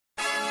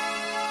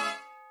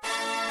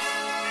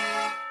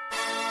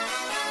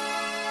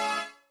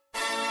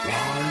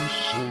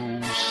Maybe we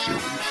had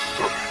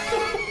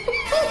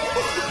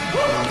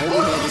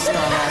to start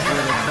off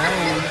with a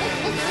bang.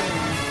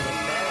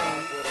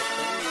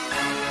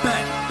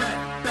 Bang, bang,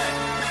 bang,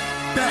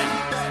 bang,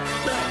 bang,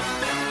 bang,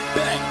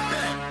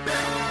 bang,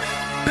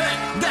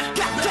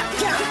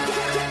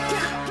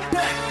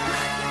 bang,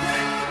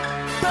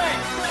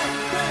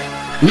 bang.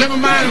 Never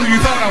mind who you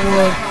thought I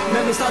was.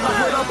 Let me start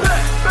off with a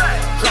bang,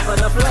 drop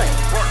of the flame.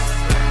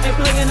 Ain't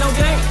playing no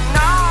game.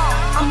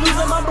 I'm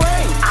losing my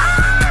brain.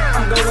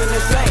 I'm going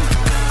insane.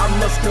 I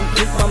must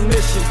complete my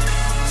mission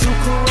to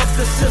corrupt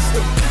the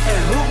system. And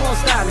who gon'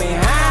 stop me,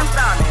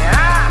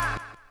 huh?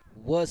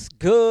 What's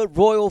good,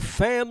 royal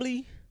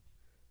family?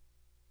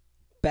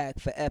 Back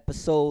for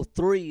episode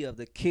 3 of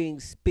the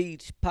King's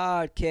Speech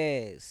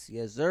podcast.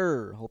 Yes,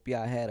 sir. Hope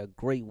y'all had a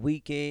great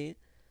weekend.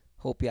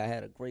 Hope y'all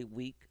had a great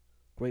week,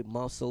 great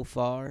month so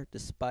far,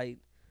 despite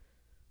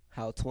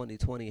how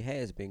 2020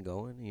 has been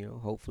going. You know,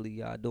 hopefully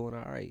y'all doing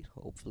all right.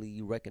 Hopefully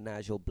you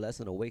recognize your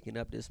blessing of waking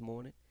up this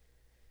morning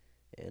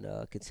and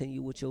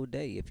continue with your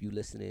day. If you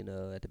listening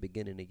at the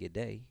beginning of your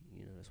day,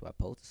 you know, that's why I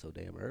posted so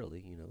damn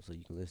early, you know, so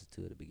you can listen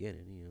to it at the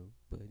beginning, you know.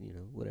 But, you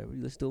know, whatever,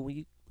 you listen to it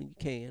when you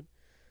can.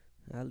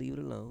 I'll leave it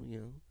alone, you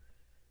know.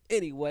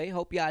 Anyway,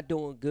 hope y'all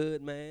doing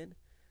good, man.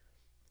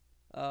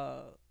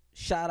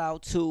 Shout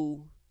out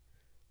to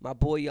my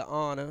boy, Your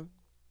Honor,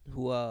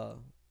 who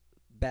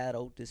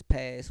battled this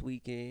past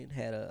weekend.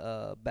 Had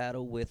a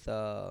battle with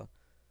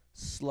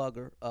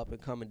Slugger, up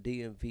and coming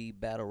DMV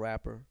battle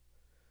rapper.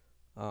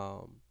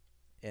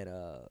 And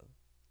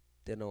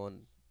then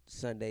on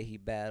Sunday he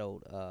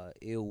battled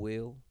Ill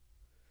Will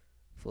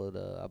for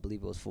I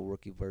believe it was for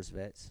Rookie vs.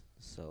 Vets.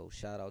 So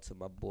shout out to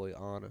my boy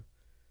Honor.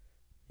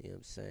 You know what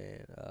I'm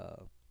saying?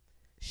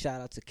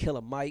 Shout out to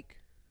Killer Mike.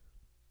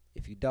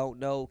 If you don't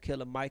know,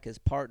 Killer Mike has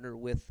partnered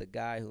with the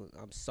guy who,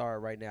 I'm sorry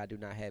right now I do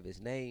not have his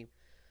name,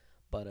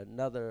 but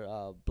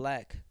another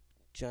black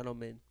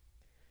gentleman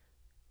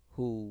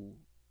who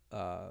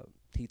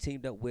he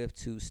teamed up with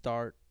to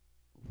start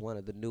one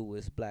of the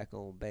newest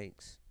black-owned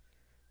banks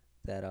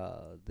that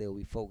they'll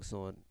be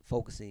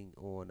focusing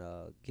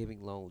on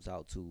giving loans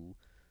out to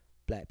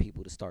black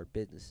people to start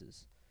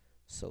businesses.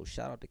 So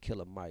shout out to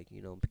Killer Mike.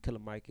 You know, Killer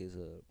Mike is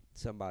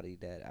somebody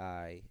that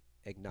I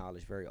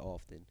acknowledge very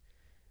often,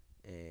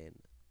 and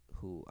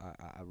who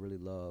I really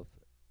love,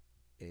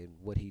 and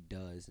what he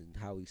does and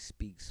how he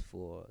speaks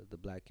for the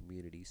black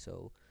community.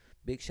 So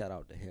big shout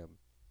out to him.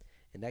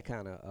 And that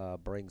kind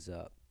of brings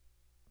up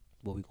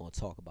what we're going to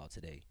talk about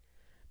today,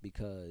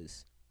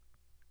 because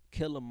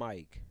Killer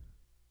Mike,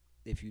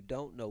 if you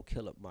don't know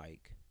Killer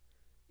Mike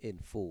in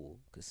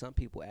full, because some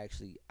people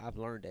actually, I've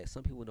learned that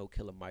some people know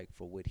Killer Mike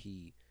for what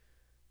he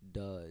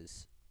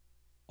does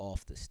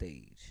off the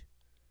stage.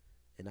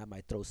 And I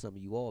might throw some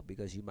of you off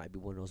because you might be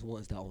one of those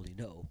ones that only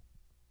know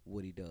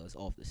what he does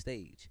off the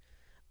stage,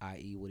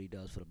 i.e. what he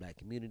does for the black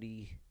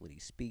community, when he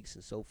speaks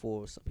and so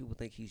forth. Some people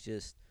think he's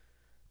just,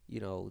 you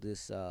know,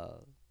 this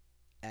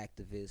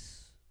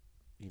activist,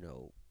 you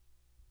know,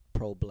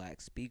 pro-black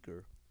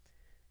speaker.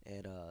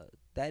 And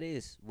that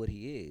is what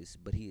he is,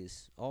 but he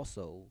is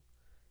also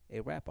a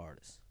rap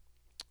artist.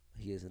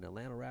 He is an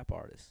Atlanta rap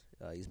artist.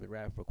 He's been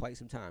rapping for quite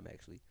some time,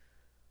 actually.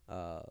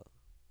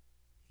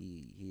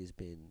 He has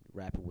been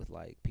rapping with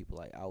like people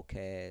like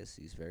Outkast.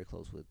 He's very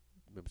close with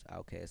members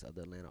of Outkast,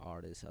 other Atlanta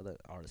artists,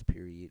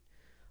 period.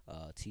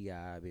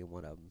 T.I. being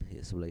one of them,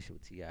 his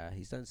relationship with T.I.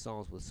 He's done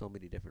songs with so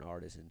many different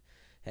artists and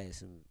has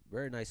some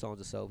very nice songs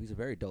himself. He's a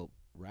very dope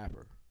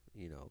rapper,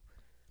 you know.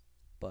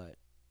 But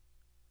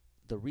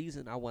the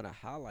reason I want to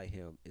highlight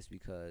him is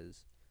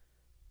because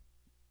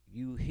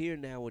you hear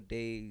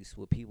nowadays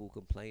when people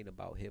complain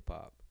about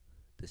hip-hop,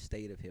 the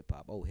state of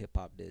hip-hop. Oh,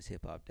 hip-hop this,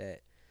 hip-hop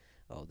that.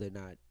 Oh, they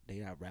not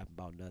rapping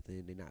about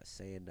nothing. They're not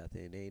saying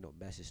nothing. They ain't no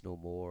message no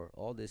more.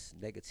 All this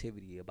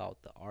negativity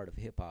about the art of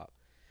hip-hop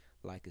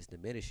like it's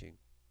diminishing.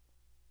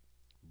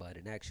 But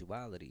in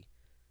actuality,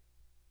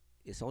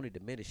 it's only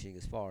diminishing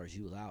as far as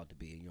you allow it to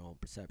be in your own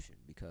perception,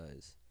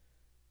 because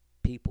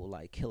people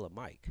like Killer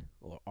Mike,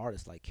 or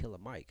artists like Killer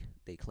Mike,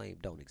 they claim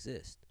don't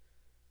exist.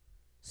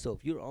 So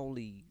if you're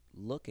only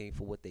looking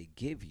for what they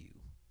give you,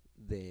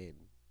 then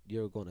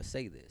you're going to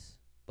say this.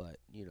 But,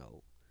 you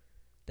know,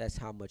 that's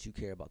how much you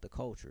care about the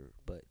culture.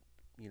 But,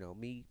 you know,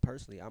 me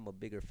personally, I'm a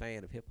bigger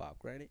fan of hip-hop.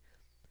 Granted,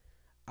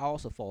 I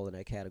also fall in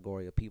that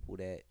category of people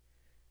that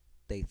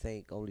they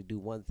think only do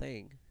one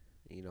thing.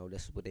 You know,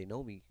 that's what they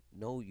know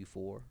you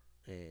for.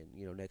 And,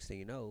 you know, next thing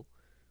you know,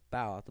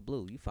 bow out the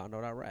blue, you found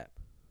out I rap.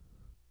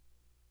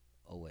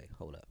 Oh wait,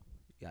 hold up.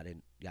 Y'all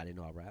didn't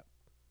know I rap?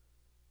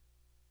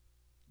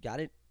 Y'all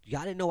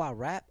didn't know I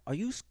rap? Are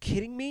you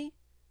kidding me?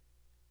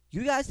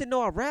 You guys didn't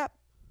know I rap?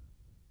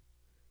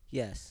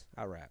 Yes,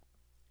 I rap.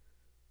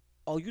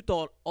 Oh, you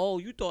thought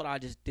I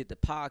just did the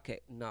podcast?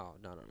 No.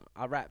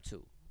 I rap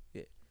too.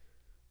 Yeah.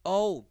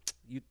 Oh,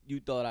 you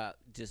thought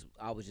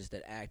I was just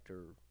an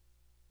actor,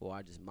 or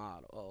I just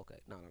model. Oh, okay.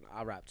 No.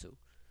 I rap too.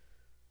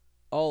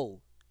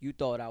 Oh, you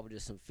thought I was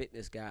just some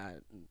fitness guy?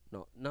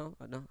 No.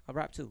 I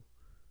rap too.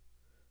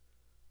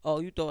 Oh,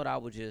 you thought I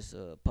was just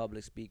a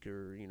public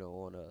speaker, you know,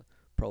 on a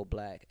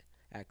pro-black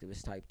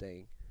activist type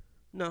thing.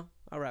 No,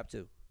 I rap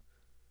too.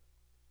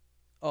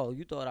 Oh,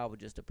 you thought I was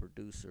just a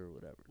producer or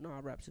whatever? No, I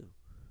rap too.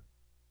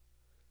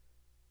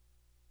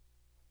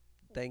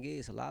 Thing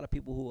is, a lot of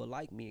people who are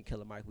like me and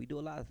Killer Mike, we do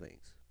a lot of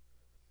things,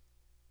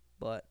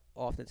 but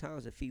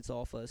oftentimes it feeds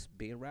off us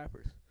being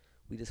rappers.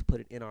 We just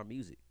put it in our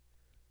music.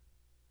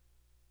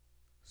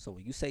 So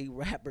when you say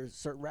rappers,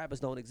 certain rappers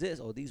don't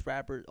exist, or these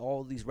rappers,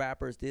 all these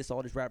rappers, this,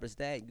 all these rappers,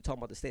 that, and you talking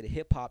about the state of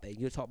hip hop, and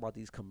you're talking about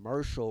these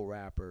commercial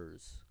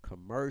rappers.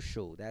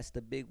 Commercial, that's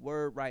the big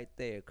word right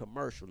there.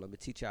 Commercial. Let me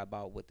teach y'all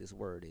about what this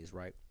word is,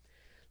 right?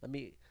 Let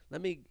me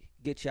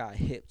get y'all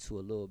hip to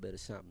a little bit of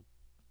something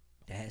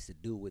that has to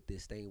do with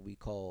this thing we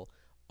call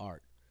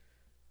art,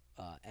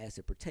 as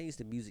it pertains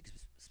to music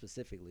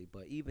specifically,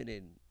 but even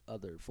in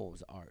other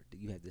forms of art,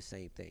 you have the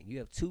same thing. You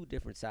have two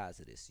different sides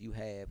of this. You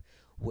have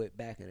what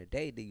back in the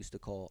day they used to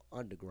call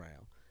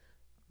underground.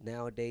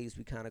 Nowadays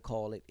we kind of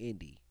call it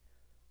indie.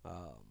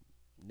 Um,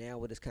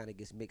 Now it just kind of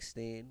gets mixed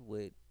in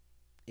with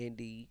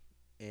indie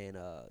and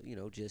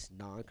just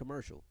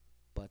non-commercial.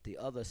 But the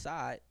other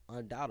side,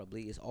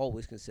 undoubtedly, is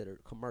always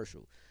considered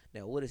commercial.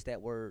 Now, what does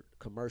that word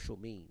commercial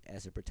mean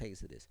as it pertains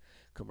to this?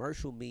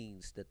 Commercial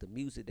means that the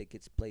music that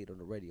gets played on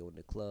the radio in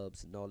the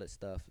clubs and all that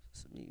stuff,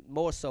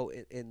 more so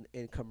in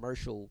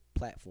commercial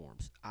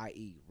platforms,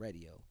 i.e.,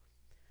 radio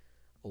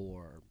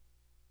or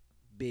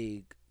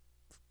big,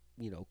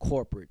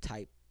 corporate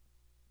type,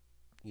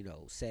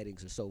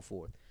 settings or so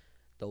forth.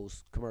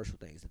 Those commercial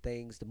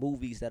things, the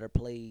movies that are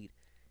played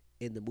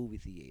in the movie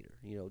theater,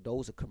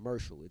 those are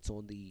commercial. It's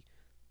on the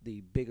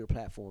bigger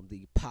platform,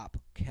 the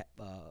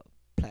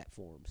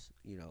platforms.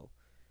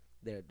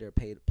 They're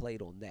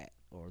played on that,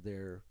 or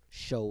they're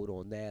showed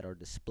on that, or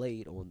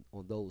displayed on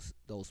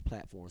those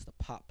platforms, the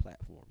pop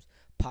platforms.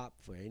 Pop,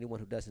 for anyone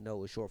who doesn't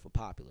know, is short for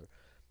popular.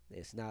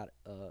 It's not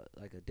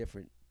like a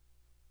different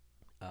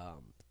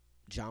um,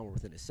 genre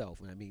within itself.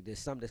 And I mean, there's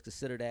some that's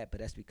considered that, but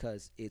that's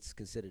because it's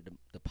considered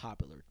the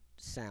popular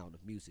sound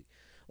of music,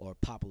 or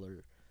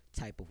popular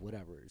type of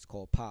whatever. It's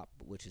called pop,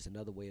 which is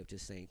another way of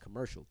just saying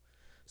commercial.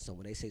 So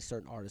when they say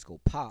certain artists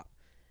go pop,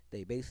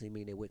 they basically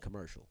mean they went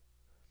commercial.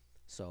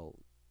 So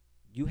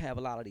you have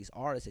a lot of these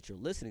artists that you're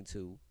listening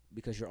to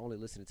because you're only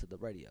listening to the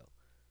radio.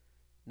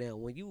 Now,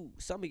 when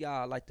some of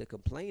y'all like to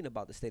complain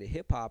about the state of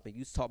hip hop, and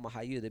you talk about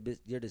how you're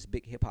this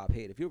big hip hop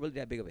head. If you're really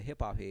that big of a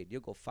hip hop head,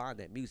 you'll go find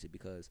that music,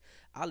 because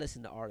I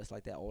listen to artists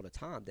like that all the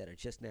time that are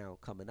just now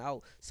coming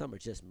out. Some are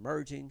just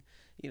merging.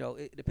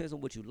 It depends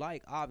on what you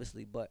like,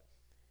 obviously, but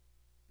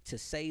to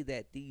say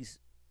that these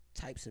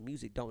types of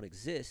music don't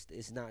exist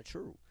is not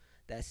true.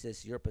 That's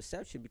just your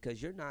perception, because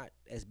you're not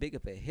as big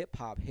of a hip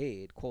hop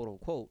head, quote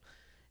unquote,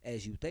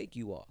 as you think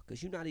you are,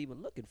 because you're not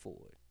even looking for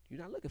it. You're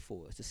not looking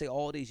for it. To say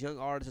all these young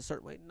artists a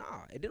certain way,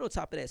 nah. And then on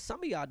top of that,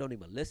 some of y'all don't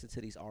even listen to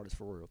these artists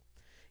for real.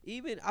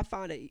 Even I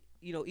find that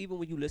even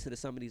when you listen to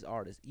some of these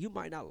artists, you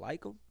might not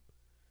like them,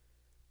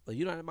 or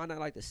might not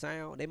like the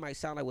sound. They might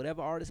sound like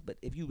whatever artist, but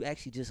if you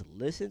actually just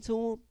listen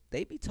to them,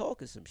 they be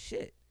talking some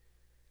shit.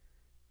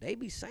 They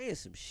be saying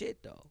some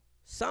shit though.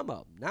 Some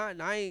of them.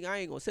 Not, I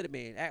ain't gonna sit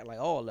there and act like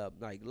all of them.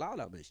 Like a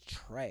lot of them is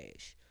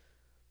trash.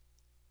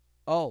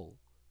 Oh,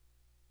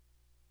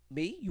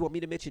 me? You want me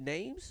to mention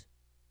names?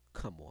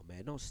 Come on,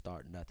 man. Don't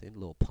start nothing,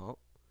 little punk.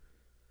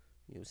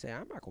 You know what I'm saying?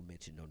 I'm not gonna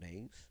mention no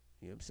names.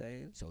 You know what I'm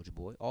saying? Soldier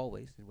Boy,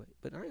 always anyway.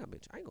 But I ain't gonna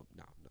mention. I ain't gonna.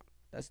 No, no.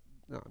 That's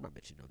no. I'm not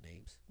mentioning no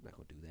names. I'm not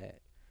gonna do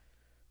that.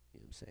 You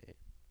know what I'm saying?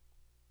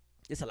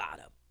 It's a lot of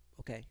them.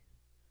 Okay.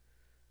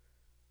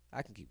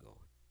 I can keep going.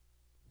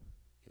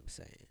 You know what I'm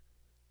saying?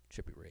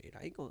 Trippy Red.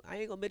 I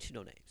ain't gonna mention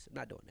no names. I'm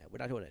not doing that. We're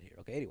not doing that here.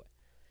 Okay. Anyway.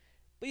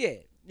 But yeah, you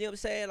know what I'm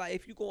saying? Like,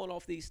 if you're going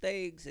off these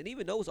things, and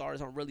even those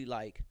artists aren't really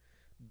like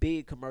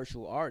big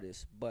commercial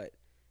artists, but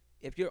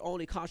if you're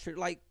only concentrated,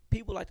 like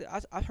people like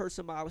that, I heard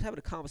somebody. I was having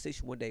a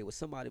conversation one day with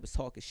somebody was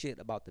talking shit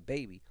about the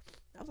baby.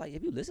 I was like,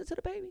 have you listened to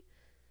the baby?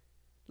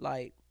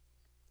 Like,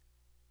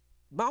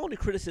 my only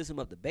criticism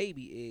of the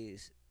baby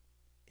is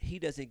he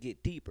doesn't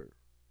get deeper.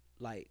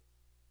 Like,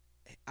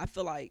 I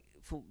feel like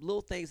from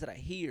little things that I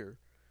hear,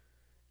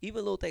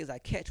 even little things I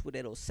catch what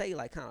they don't say,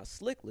 like kind of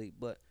slickly,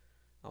 but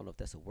I don't know if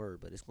that's a word,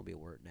 but it's gonna be a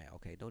word now.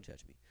 Okay, don't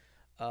judge me.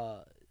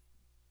 Uh,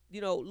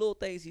 little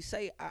things he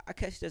say, I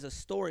catch there's a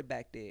story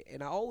back there,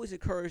 and I always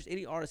encourage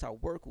any artist I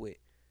work with.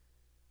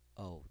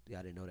 Oh, yeah,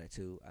 I didn't know that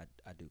too.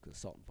 I do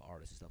consulting for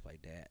artists and stuff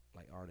like that,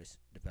 like artist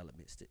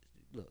development.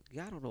 Look,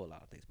 y'all don't know a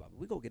lot of things about me.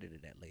 We gonna get into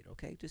that later,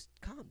 okay? Just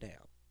calm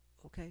down,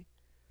 okay?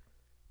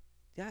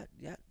 Yeah.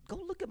 Go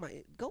look at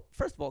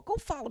first of all, go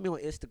follow me on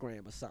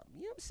Instagram or something.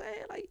 You know what I'm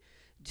saying? Like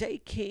J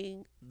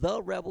King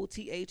the Rebel,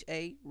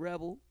 THA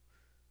Rebel.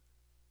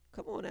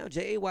 Come on now,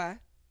 JAY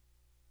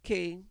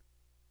King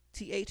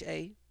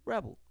THA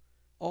Rebel,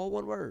 all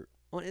one word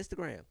on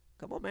Instagram.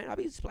 Come on, man. I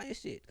be displaying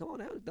shit. Come on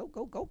now. Don't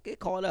go get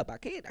caught up. I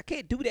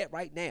can't do that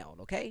right now.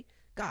 Okay.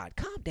 God,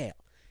 calm down.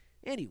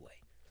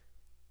 Anyway,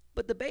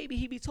 but the baby,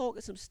 he be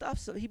talking some stuff.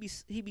 So he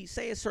be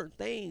saying certain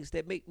things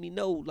that make me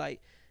know,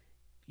 like,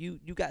 you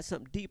got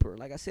something deeper.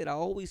 Like I said, I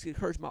always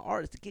encourage my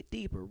artists to get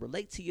deeper,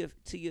 relate to your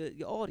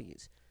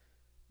audience.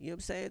 You know what I'm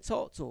saying?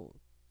 Talk to them.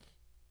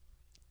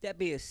 That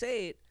being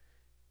said,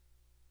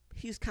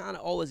 he's kind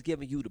of always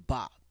giving you the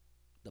bop,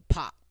 the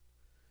pop,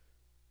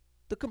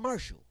 the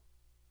commercial.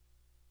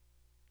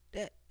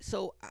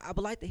 So I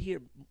would like to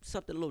hear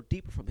something a little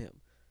deeper from him.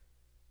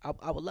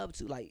 I would love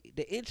to. Like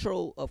the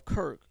intro of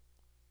Kirk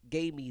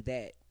gave me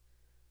that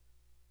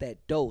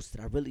dose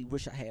that I really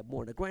wish I had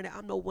more. Now, granted,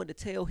 I'm no one to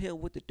tell him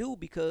what to do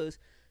because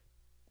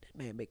that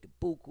man making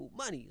buku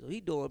money, so he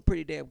doing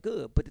pretty damn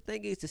good. But the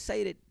thing is to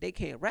say that they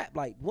can't rap.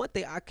 Like one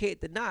thing I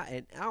can't deny,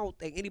 and I don't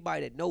think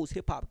anybody that knows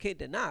hip hop can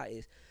deny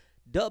is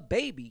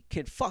DaBaby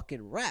can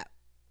fucking rap.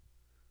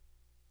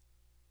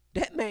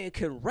 That man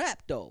can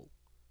rap though.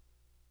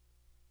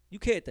 You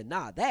can't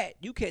deny that.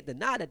 You can't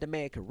deny that the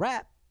man can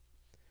rap.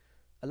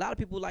 A lot of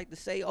people like to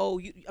say, "Oh,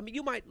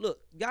 you might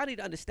look." Y'all need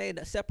to understand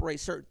that separate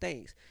certain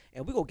things,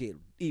 and we're gonna get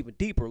even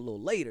deeper a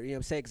little later. You know what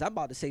I'm saying? Because I'm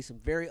about to say some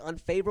very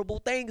unfavorable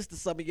things to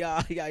some of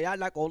y'all. Y'all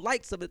not gonna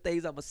like some of the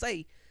things I'm gonna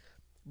say,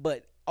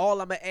 but all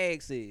I'm gonna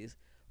ask is,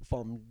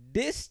 from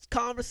this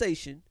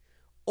conversation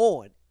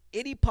on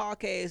any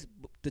podcast,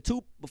 the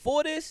two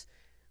before this,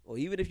 or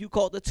even if you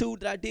caught the two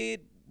that I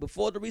did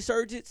before the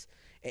resurgence,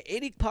 and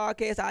any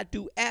podcast I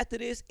do after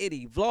this,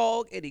 any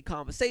vlog, any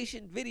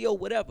conversation, video,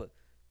 whatever.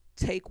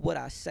 Take what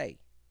I say.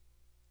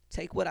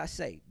 Take what I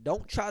say.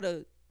 Don't try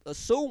to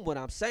assume what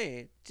I'm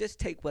saying. Just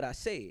take what I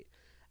said.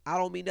 I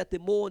don't mean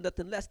nothing more,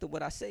 nothing less than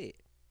what I said.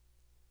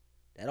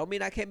 That don't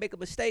mean I can't make a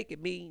mistake.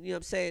 It mean, you know what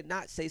I'm saying,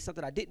 not say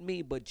something I didn't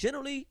mean, but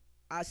generally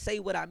I say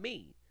what I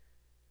mean.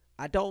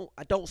 I don't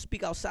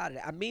speak outside of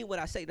that. I mean what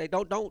I say. Like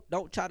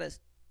don't try to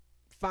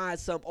find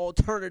some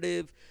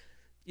alternative,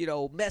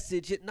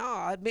 message. No,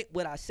 I meant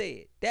what I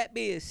said. That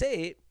being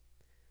said,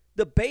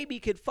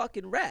 DaBaby can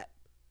fucking rap.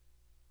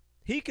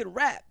 He can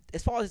rap.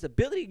 As far as his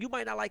ability, you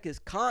might not like his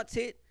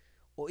content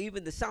or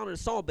even the sound of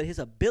the song, but his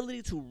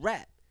ability to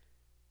rap,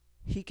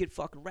 he can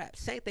fucking rap.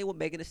 Same thing with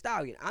Megan Thee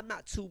Stallion. I'm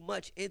not too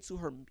much into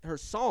her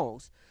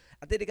songs.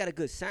 I think they got a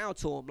good sound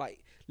to them.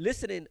 Like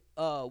listening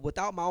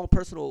without my own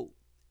personal,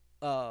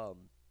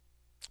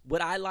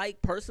 what I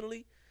like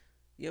personally,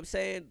 you know what I'm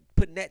saying,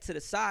 putting that to the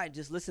side and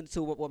just listening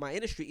to what my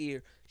industry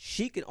ear,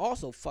 she can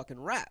also fucking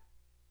rap.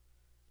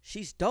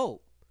 She's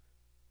dope.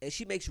 And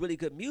she makes really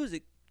good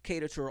music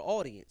cater to her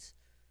audience.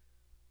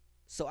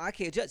 So I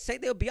can't judge. Same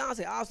thing with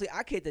Beyonce. Obviously,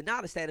 I can't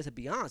deny the status of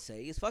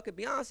Beyonce. It's fucking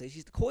Beyonce.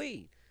 She's the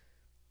queen.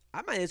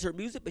 I might answer her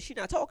music, but she's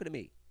not talking to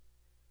me.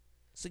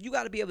 So you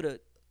got to be able to,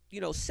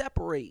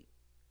 separate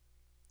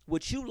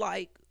what you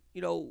like,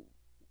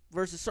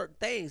 versus certain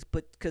things.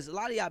 But because a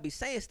lot of y'all be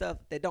saying stuff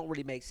that don't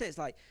really make sense.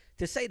 Like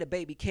to say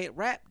DaBaby can't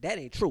rap, that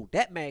ain't true.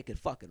 That man can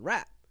fucking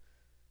rap.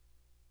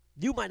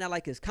 You might not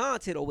like his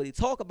content or what he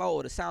talk about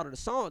or the sound of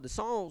the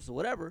songs or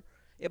whatever.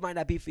 It might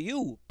not be for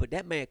you, but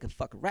that man can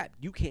fucking rap.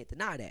 You can't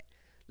deny that.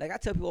 Like I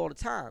tell people all the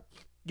time,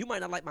 you might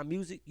not like my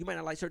music, you might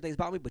not like certain things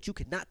about me, but you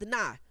cannot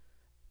deny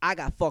I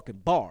got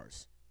fucking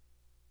bars.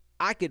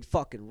 I can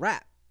fucking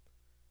rap.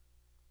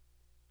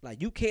 Like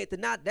you can't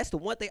deny. That's the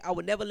one thing I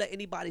would never let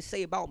anybody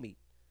say about me.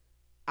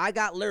 I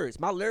got lyrics.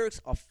 My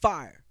lyrics are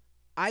fire.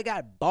 I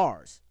got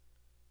bars.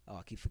 Oh,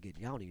 I keep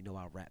forgetting. Y'all don't even know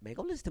I rap, man.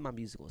 Go listen to my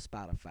music on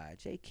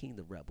Spotify. J King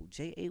the Rebel.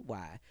 Jay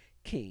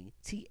King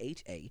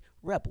THA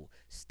Rebel.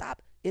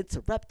 Stop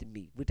interrupting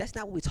me. But that's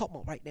not what we're talking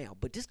about right now.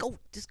 But just go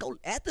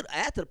after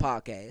the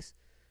podcast,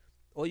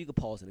 or you can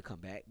pause and come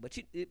back. But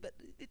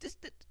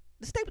just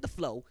stay with the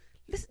flow.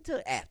 Listen to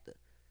it after.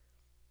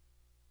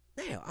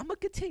 Now I'm gonna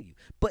continue.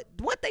 But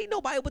one thing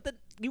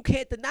you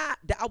can't deny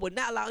that I would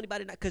not allow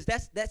anybody to, because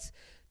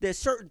there's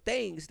certain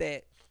things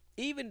that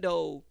even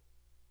though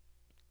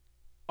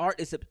art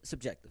is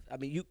subjective. I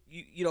mean,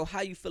 you know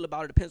how you feel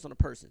about it depends on the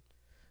person.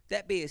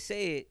 That being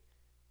said,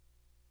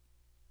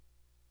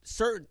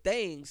 certain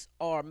things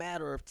are a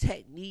matter of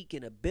technique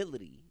and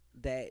ability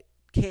that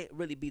can't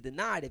really be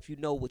denied if you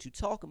know what you're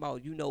talking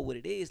about. You know what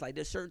it is. Like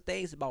there's certain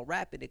things about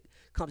rapping that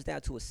comes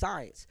down to a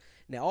science.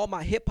 Now, all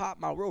my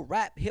hip-hop, my real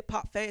rap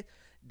hip-hop fans,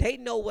 they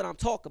know what I'm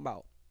talking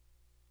about.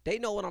 They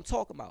know what I'm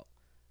talking about.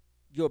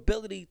 Your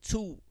ability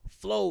to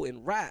flow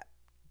and rap,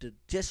 to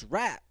just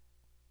rap,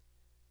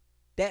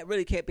 that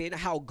really can't be. And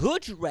how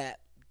good you rap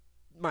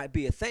might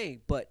be a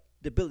thing, but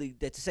the ability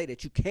to say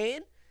that you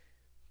can,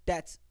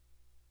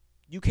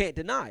 you can't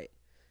deny it.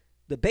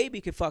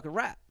 DaBaby can fucking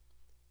rap.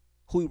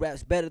 Who he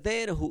raps better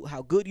than, or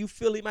how good you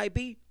feel he might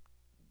be,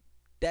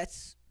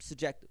 that's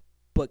subjective.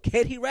 But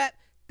can he rap?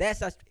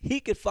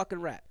 He can fucking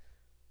rap.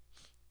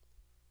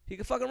 He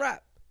can fucking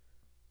rap.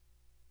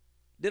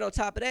 Then on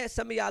top of that,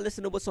 some of y'all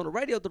listen to what's on the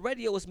radio. The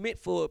radio is meant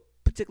for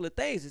particular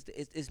things.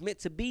 It's meant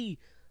to be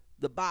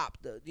the bop,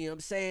 you know what I'm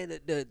saying,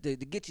 to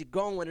get you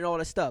going and all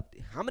that stuff.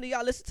 How many of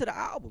y'all listen to the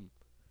album?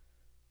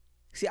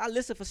 See, I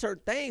listen for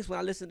certain things when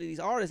I listen to these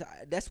artists.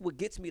 That's what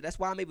gets me. That's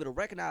why I'm able to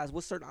recognize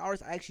what certain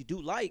artists I actually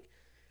do like.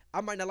 I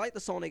might not like the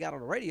song they got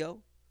on the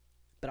radio,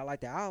 but I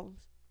like the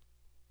albums.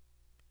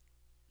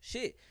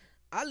 Shit,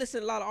 I listen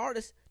to a lot of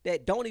artists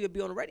that don't even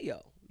be on the radio.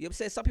 You know what I'm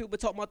saying? Some people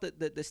been talking about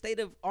the state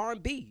of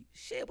R&B.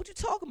 Shit, what you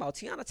talking about?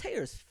 Tiana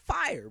Taylor's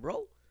fire,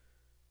 bro.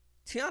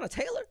 Tiana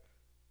Taylor?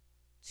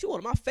 She one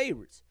of my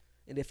favorites.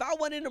 And if I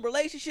wasn't in a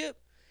relationship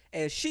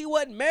and she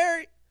wasn't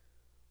married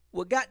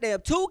with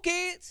goddamn 2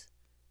 kids,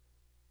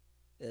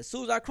 as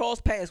soon as I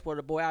cross paths with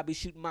her, boy, I'll be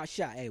shooting my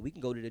shot. Hey, we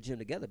can go to the gym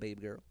together,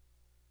 baby girl.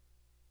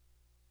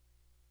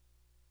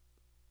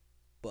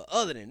 But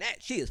other than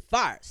that, she is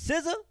fire.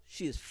 SZA,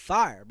 she is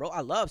fire, bro.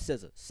 I love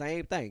SZA.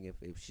 Same thing. If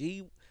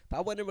I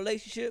wasn't in a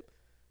relationship,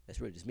 that's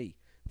really just me.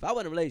 If I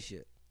wasn't in a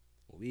relationship,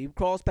 when we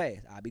cross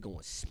paths, I'd be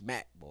going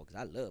smack, boy, because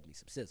I love me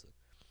some SZA.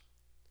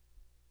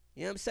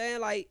 You know what I'm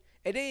saying? Like,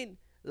 and then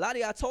a lot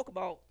of y'all talk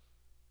about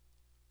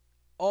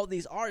all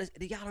these artists,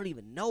 and y'all don't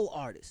even know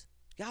artists.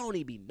 Y'all don't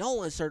even be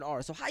knowing certain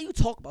artists. So how you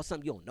talk about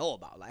something you don't know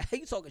about? Like, how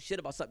you talking shit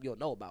about something you don't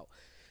know about?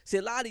 See,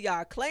 a lot of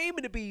y'all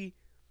claiming to be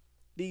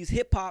these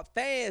hip-hop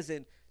fans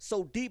and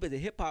so deep into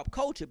hip-hop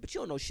culture, but you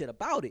don't know shit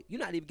about it.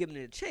 You're not even giving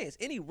it a chance.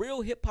 Any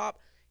real hip-hop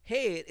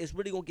head is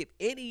really going to give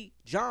any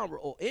genre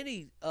or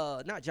any,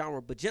 not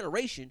genre, but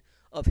generation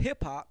of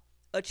hip-hop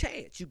a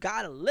chance. You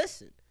got to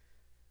listen.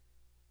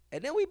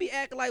 And then we be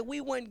acting like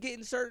we wasn't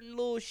getting certain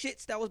little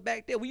shits that was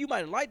back there. Well, you might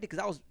have liked it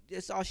because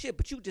it's all shit,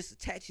 but you just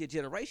attach your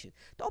generation.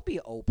 Don't be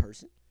an old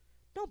person.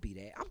 Don't be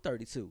that. I'm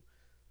 32.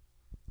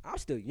 I'm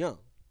still young.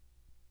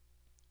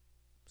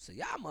 So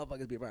y'all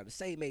motherfuckers be around the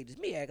same age as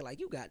me acting like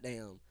you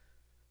goddamn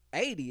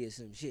 80 or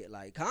some shit.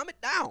 Like, calm it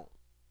down.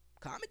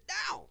 Calm it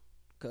down.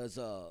 Because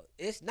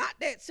it's not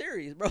that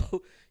serious, bro.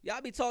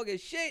 Y'all be talking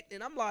shit,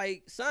 and I'm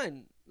like,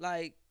 son,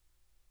 like,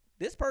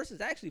 this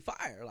person's actually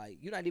fire. Like,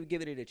 you're not even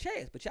giving it a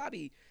chance. But y'all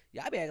be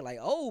acting like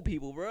old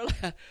people, bro.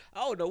 Like, I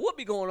don't know what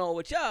be going on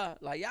with y'all.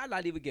 Like, y'all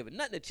not even giving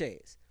nothing a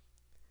chance.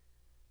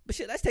 But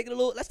shit, let's take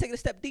it a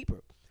step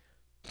deeper.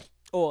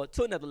 Or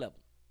to another level.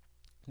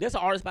 There's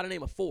an artist by the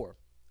name of Four.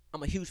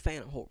 I'm a huge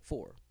fan of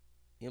Four.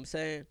 You know what I'm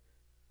saying?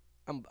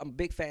 I'm a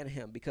big fan of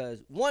him because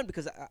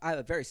I have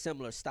a very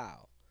similar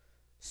style.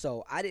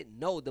 So I didn't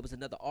know there was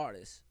another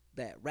artist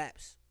that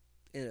raps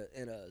in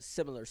a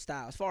similar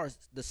style as far as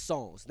the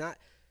songs, not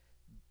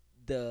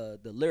the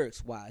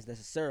lyrics wise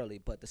necessarily,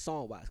 but the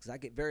song wise, because I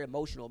get very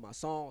emotional in my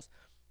songs,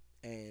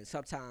 and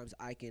sometimes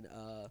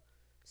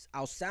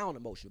I'll sound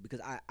emotional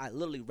because I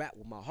literally rap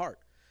with my heart,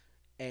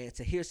 and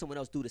to hear someone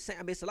else do the same,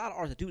 I mean, it's a lot of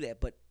artists that do that,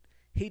 but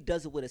he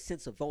does it with a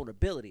sense of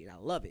vulnerability, and I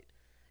love it,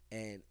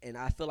 and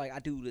I feel like I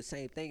do the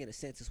same thing in a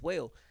sense as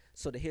well.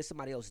 So to hear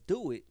somebody else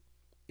do it,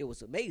 it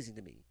was amazing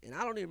to me, and I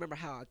don't even remember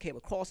how I came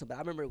across him, but I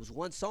remember it was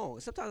one song,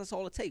 and sometimes that's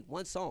all it takes,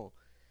 one song.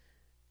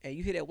 And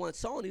you hear that one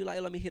song, and you're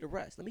like, let me hear the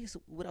rest. Let me hear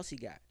what else he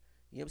got.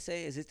 You know what I'm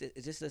saying?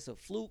 Is this just a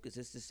fluke? Is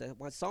this just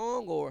one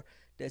song, or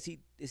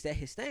is that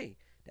his thing?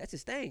 That's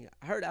his thing.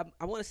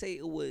 I want to say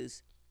it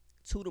was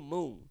To the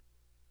Moon.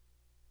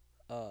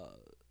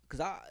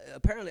 Because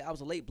apparently I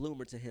was a late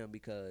bloomer to him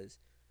because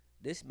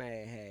this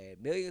man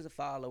had millions of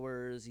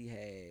followers. He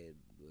had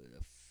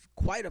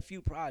quite a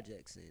few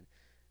projects, and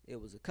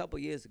it was a couple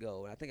years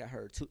ago, and I think I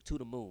heard To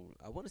the Moon.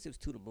 I want to say it was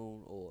To the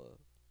Moon or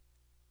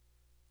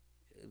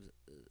it was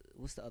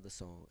what's the other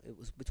song? It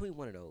was between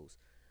one of those.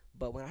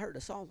 But when I heard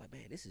the song, I was like,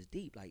 man, this is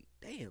deep. Like,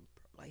 damn,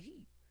 bro, like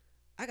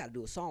I got to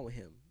do a song with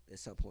him at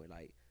some point.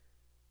 Like,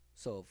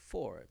 so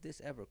if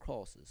this ever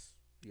crosses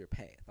your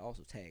path, I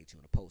also tagged you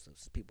on a post of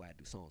some people I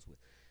do songs with.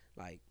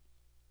 Like,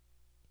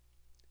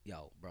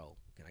 yo, bro,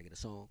 can I get a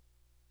song?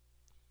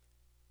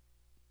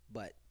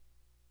 But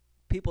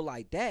people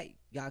like that,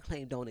 y'all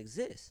claim don't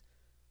exist.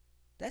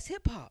 That's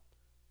hip hop.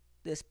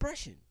 The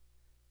expression,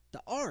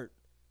 the art.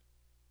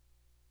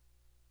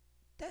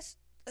 That's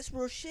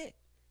real shit.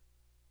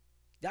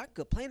 Y'all can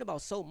complain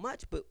about so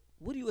much, but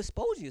what are you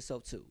exposing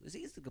yourself to? It's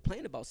easy to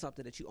complain about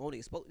something that you only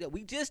expose. Yeah,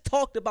 we just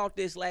talked about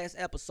this last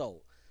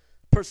episode.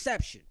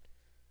 Perception.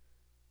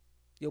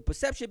 Your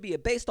perception being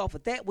based off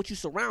of that, what you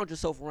surround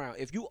yourself around.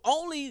 If you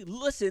only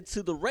listen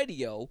to the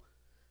radio,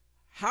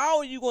 how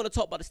are you going to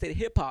talk about the state of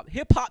hip hop?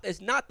 Hip hop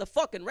is not the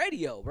fucking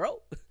radio,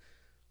 bro.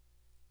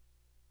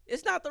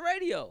 It's not the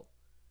radio.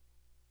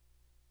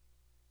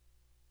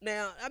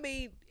 Now, I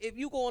mean, if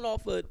you going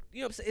off of,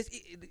 you know what I'm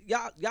saying,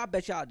 y'all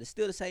bet y'all there's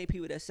still the same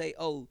people that say,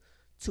 oh,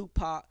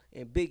 Tupac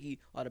and Biggie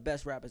are the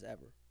best rappers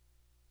ever.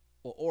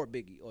 Or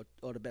Biggie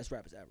or the best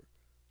rappers ever.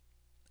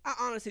 I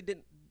honestly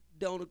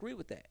don't agree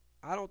with that.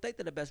 I don't think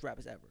they're the best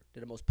rappers ever. They're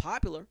the most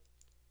popular.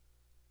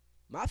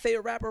 My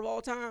favorite rapper of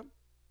all time,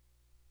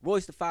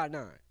 Royce da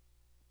 5'9".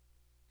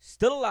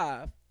 Still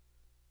alive,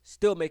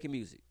 still making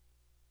music.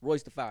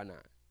 Royce da 5'9".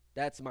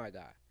 That's my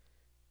guy.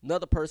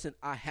 Another person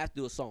I have to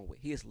do a song with.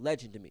 He is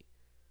legend to me.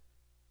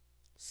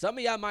 Some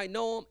of y'all might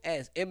know him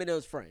as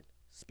Eminem's friend.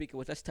 Speaking of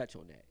which, let's touch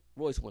on that.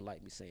 Royce wouldn't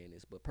like me saying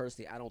this, but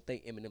personally, I don't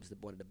think Eminem's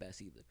one of the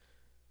best either.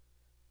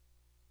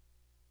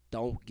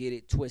 Don't get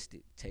it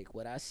twisted. Take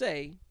what I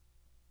say.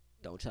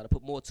 Don't try to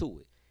put more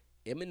to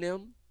it.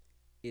 Eminem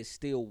is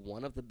still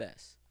one of the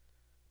best.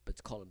 But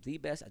to call him the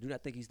best, I do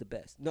not think he's the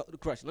best. No,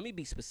 correction. Let me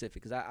be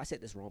specific because I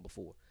said this wrong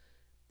before.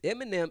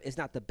 Eminem is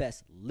not the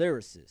best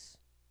lyricist.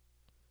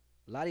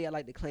 A lot of y'all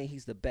like to claim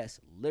he's the best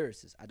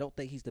lyricist. I don't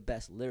think he's the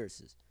best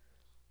lyricist.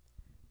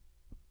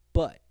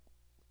 But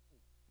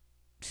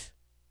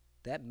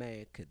that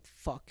man could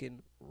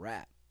fucking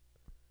rap.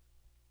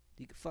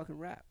 He could fucking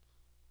rap.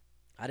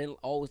 I didn't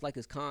always like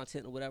his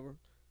content or whatever.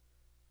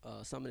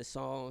 some of the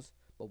songs.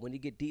 But when he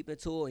get deep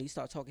into it and he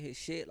start talking his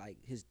shit, like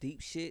his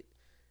deep shit,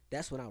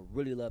 that's when I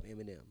really love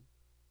Eminem.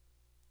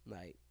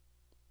 Like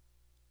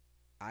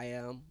I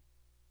am,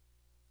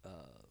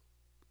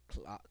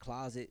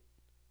 Closet,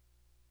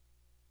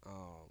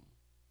 um,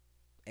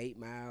 8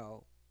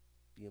 Mile.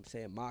 You know what I'm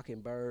saying?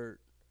 Mockingbird.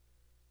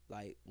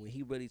 Like when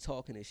he really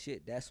talking his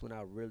shit, that's when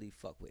I really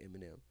fuck with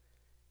Eminem.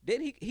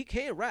 Then he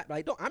can rap.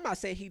 Like don't I'm not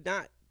saying he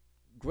not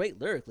great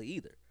lyrically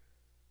either,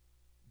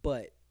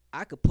 but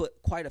I could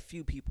put quite a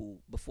few people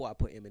before I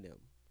put Eminem.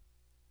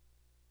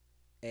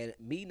 And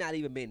me not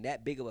even being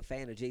that big of a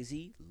fan of Jay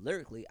Z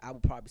lyrically, I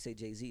would probably say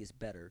Jay Z is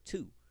better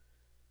too.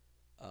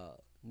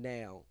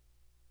 Now,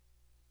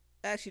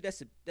 actually,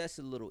 that's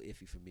a little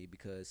iffy for me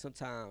because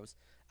sometimes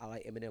I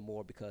like Eminem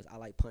more because I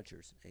like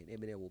punchers, and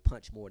Eminem will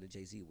punch more than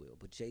Jay Z will.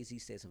 But Jay Z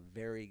says some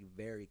very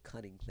very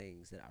cunning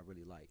things that I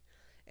really like,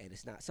 and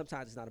it's not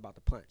sometimes it's not about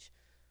the punch.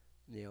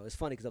 You know, it's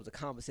funny because there was a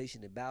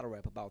conversation in battle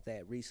rap about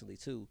that recently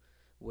too,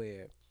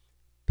 where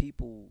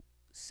people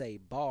say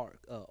bar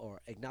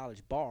or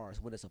acknowledge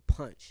bars when it's a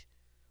punch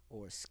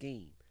or a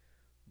scheme,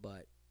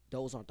 but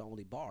those aren't the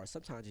only bars.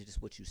 Sometimes it's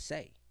just what you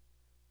say.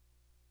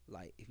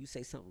 Like if you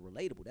say something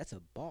relatable, that's a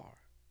bar,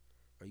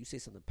 or you say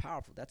something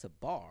powerful, that's a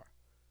bar.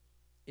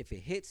 If it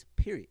hits,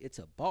 period, it's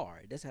a bar.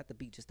 It doesn't have to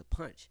be just a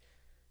punch.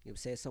 You know what I'm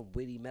saying? Some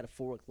witty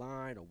metaphoric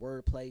line or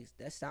wordplay.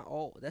 That's not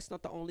all. That's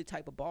not the only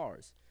type of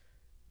bars.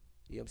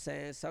 You know what I'm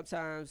saying?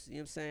 Sometimes, you know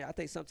what I'm saying? I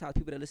think sometimes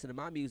people that listen to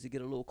my music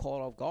get a little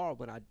caught off guard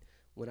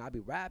when I be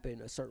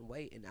rapping a certain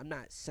way, and I'm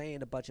not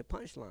saying a bunch of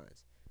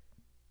punchlines.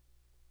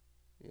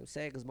 You know what I'm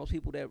saying? Because most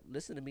people that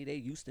listen to me, they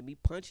used to me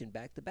punching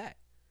back to back.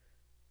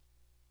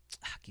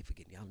 I keep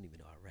forgetting. I don't even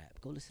know how to rap.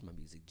 Go listen to my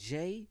music.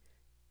 Jay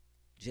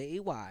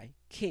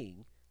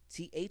King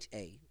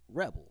THA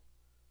Rebel.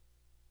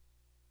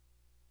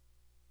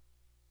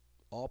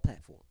 All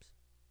platforms.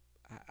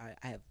 I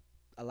have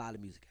a lot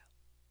of music out.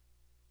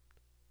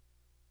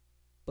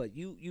 But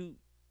you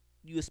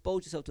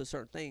expose yourself to a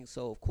certain thing,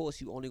 so of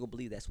course you only gonna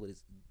believe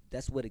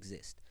that's what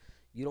exists.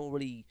 You don't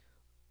really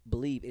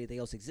believe anything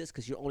else exists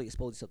because you're only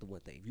exposing yourself to one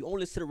thing. If you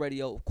only listen to the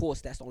radio, of course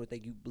that's the only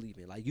thing you believe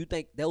in. Like you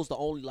think those the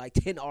only like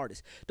 10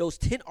 artists. Those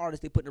 10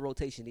 artists they put in the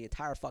rotation the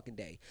entire fucking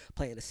day,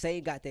 playing the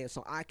same goddamn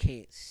song. I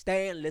can't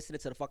stand listening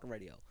to the fucking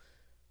radio.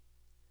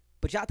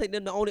 But y'all think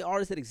them the only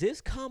artists that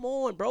exist? Come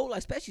on, bro. Like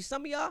especially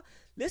some of y'all,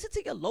 listen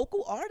to your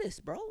local artists,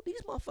 bro.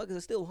 These motherfuckers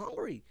are still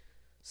hungry.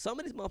 Some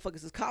of these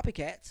motherfuckers is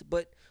copycats,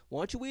 but why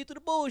don't you weed through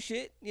the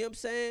bullshit? You know what I'm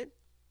saying?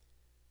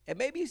 And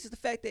maybe it's just the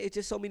fact that it's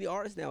just so many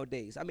artists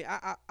nowadays. I mean,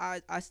 I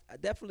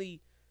definitely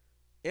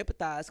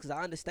empathize because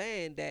I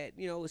understand that,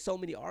 you know, there's so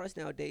many artists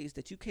nowadays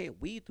that you can't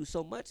weed through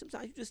so much.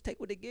 Sometimes you just take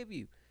what they give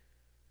you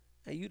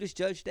and you just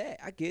judge that.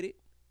 I get it.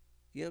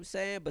 You know what I'm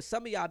saying? But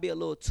some of y'all be a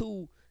little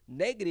too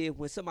negative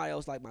when somebody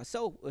else like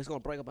myself is going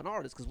to bring up an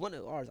artist because one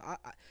of the artists,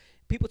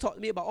 people talk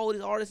to me about all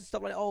these artists and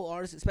stuff like that. Oh,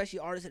 artists, especially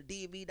artists at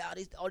DMV,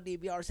 these all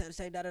DMV artists saying the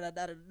same, da da da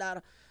da da da.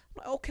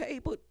 I'm like, okay,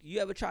 but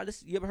you ever tried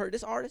this? You ever heard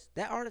this artist,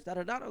 that artist, da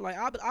da da? Like,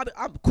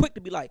 I'm quick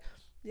to be like,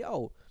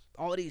 yo,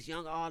 all these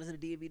young artists in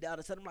the DMV, da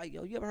da da. I'm like,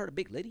 yo, you ever heard of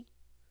Big Liddy?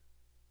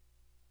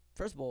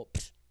 First of all,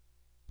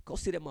 go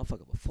see that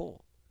motherfucker perform.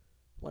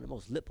 One of the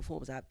most lit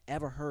performers I've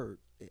ever heard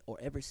or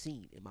ever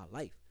seen in my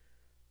life.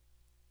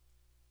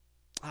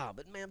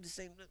 But man, I'm just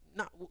saying,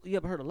 not you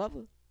ever heard of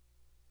Lover?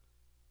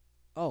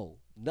 Oh,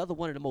 another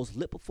one of the most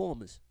lit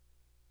performers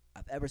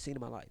I've ever seen in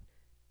my life.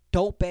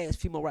 Dope ass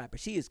female rapper.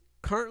 She is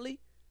currently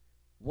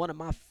one of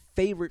my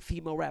favorite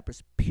female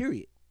rappers,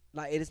 period.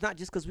 Like, it's not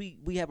just because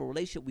we have a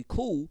relationship, we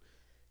cool.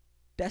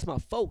 That's my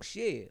folks,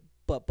 yeah.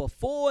 But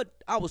before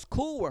I was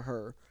cool with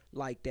her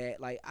like that,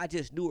 like I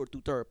just knew her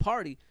through third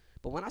party.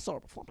 But when I saw her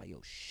perform, I'm like,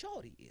 yo,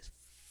 shorty is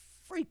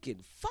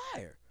freaking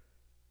fire.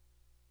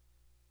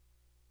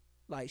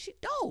 Like, she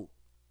dope.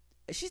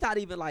 And she's not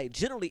even like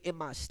generally in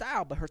my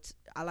style, but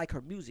I like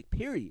her music,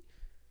 period.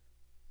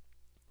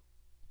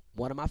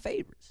 One of my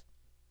favorites.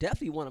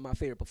 Definitely one of my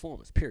favorite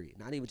performers, period.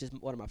 Not even just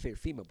one of my favorite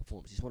female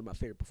performers. She's one of my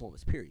favorite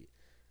performers, period.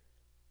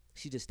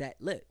 She just that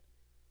lit.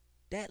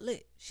 That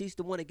lit. She's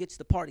the one that gets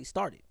the party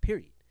started,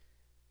 period.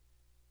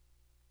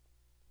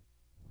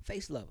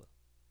 Face Lover.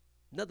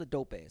 Another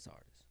dope ass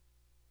artist.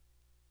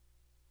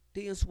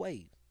 D.N.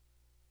 Swave.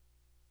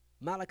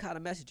 Malachi the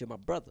Messenger, my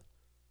brother.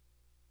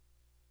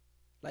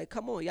 Like,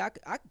 come on, y'all.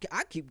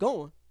 I keep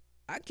going.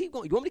 I keep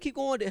going. You want me to keep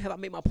going? Then have I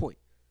made my point?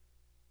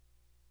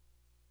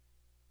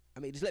 I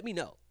mean, just let me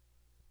know.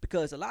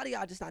 Because a lot of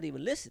y'all just not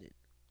even listening.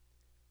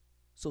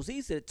 So it's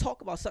easy to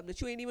talk about something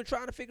that you ain't even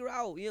trying to figure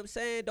out. You know what I'm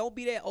saying? Don't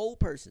be that old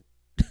person.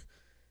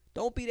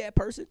 Don't be that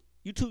person.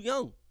 You too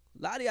young.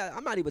 A lot of y'all,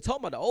 I'm not even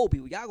talking about the old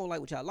people. Y'all gonna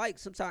like what y'all like.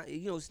 Sometimes,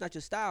 you know, it's not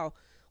your style,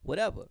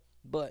 whatever.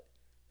 But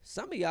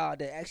some of y'all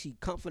that actually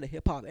come from the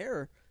hip-hop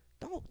era,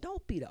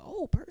 don't be the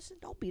old person.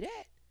 Don't be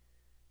that.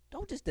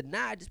 Don't just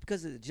deny just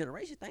because of the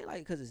generation thing, like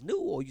because it's new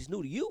or it's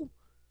new to you.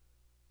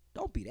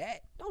 Don't be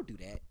that. Don't do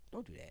that.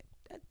 Don't do that.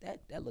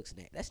 That looks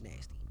that's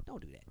nasty.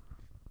 Don't do that.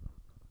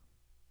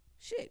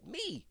 Shit,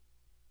 me.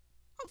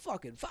 I'm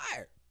fucking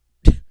fired.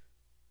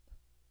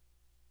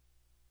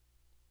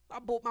 I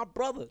bought my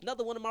brother,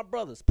 another one of my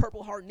brothers,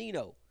 Purple Heart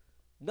Nino.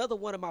 Another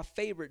one of my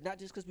favorite, not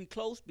just because we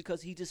close,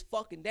 because he just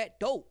fucking that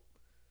dope.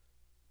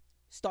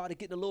 Started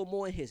getting a little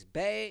more in his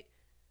bag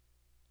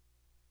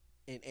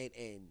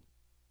and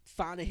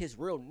finding his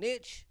real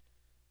niche,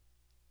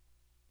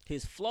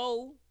 his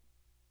flow,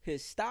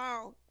 his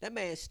style. That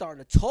man's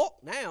starting to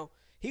talk now.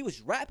 He was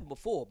rapping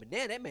before, but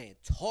now that man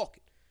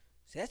talking.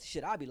 So that's the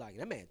shit I be liking.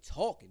 That man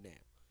talking now.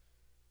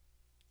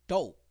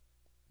 Dope.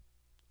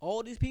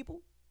 All these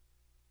people,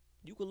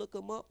 you can look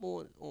them up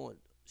on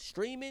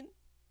streaming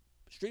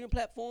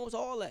platforms,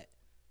 all that.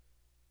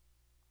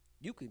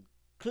 You can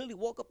clearly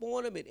walk up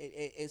on them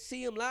and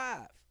see them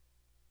live,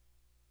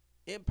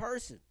 in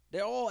person.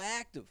 They're all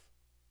active,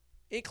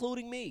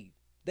 including me.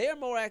 They're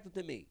more active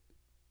than me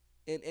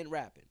in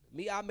rapping.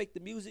 Me, I make the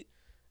music.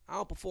 I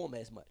don't perform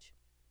as much.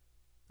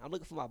 I'm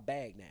looking for my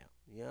bag now.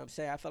 You know what I'm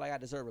saying? I feel like I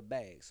deserve a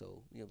bag.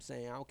 So, you know what I'm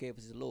saying? I don't care if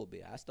it's a little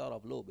bit. I start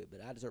off a little bit,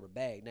 but I deserve a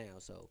bag now.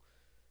 So,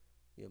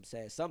 you know what I'm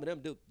saying? Some of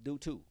them do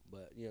too.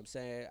 But, you know what I'm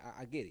saying?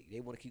 I get it. They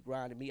want to keep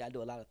grinding me. I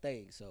do a lot of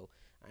things. So,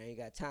 I ain't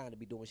got time to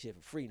be doing shit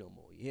for free no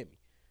more. You hear me?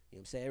 You know what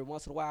I'm saying? Every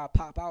once in a while, I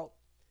pop out.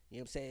 You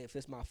know what I'm saying? If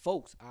it's my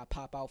folks, I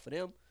pop out for them.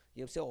 You know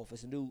what I'm saying? Or if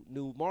it's a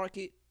new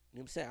market, you know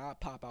what I'm saying? I'll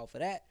pop out for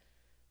that.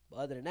 But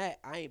other than that,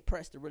 I ain't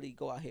pressed to really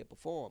go out here and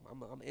perform.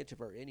 I'm an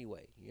introvert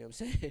anyway. You know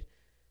what I'm saying?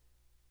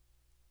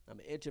 I'm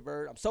an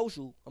introvert. I'm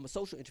social. I'm a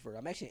social introvert.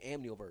 I'm actually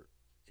an amnivert.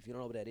 If you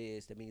don't know what that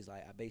is, that means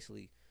like I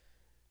basically,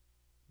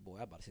 boy,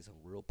 I'm about to say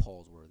something real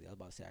pause worthy. I was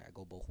about to say I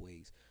go both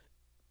ways.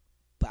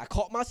 But I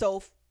caught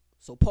myself,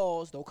 so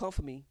pause. Don't come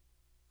for me.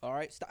 All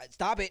right,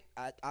 stop it.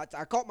 I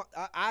caught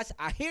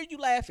I hear you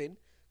laughing.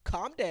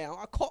 Calm down.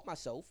 I caught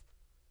myself.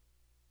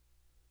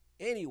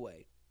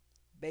 Anyway,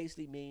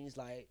 basically means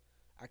like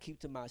I keep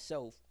to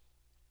myself,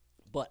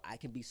 but I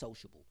can be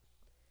sociable,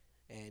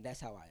 and that's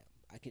how I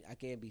am. I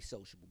can be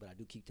sociable, but I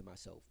do keep to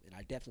myself, and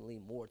I definitely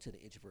lean more to the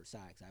introvert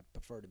side because I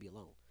prefer to be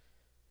alone.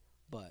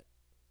 But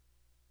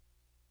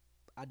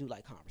I do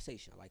like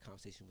conversation. I like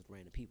conversation with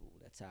random people.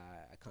 That's how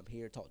I come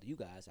here and talk to you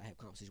guys. I have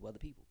conversations with other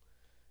people.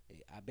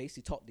 I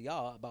basically talk to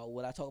y'all about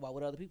what I talk about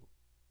with other people.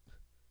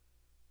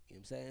 You know what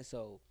I'm saying?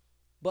 So,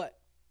 but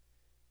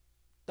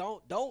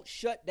don't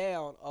shut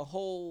down a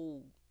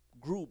whole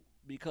group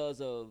because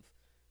of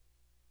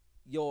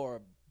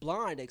your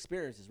blind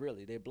experiences.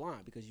 Really, they're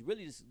blind because you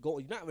really just go.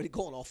 You're not really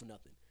going off of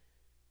nothing.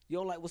 You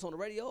don't like what's on the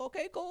radio?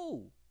 Okay,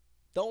 cool.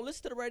 Don't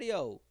listen to the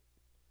radio.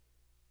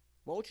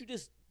 Why don't you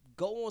just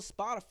go on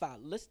Spotify,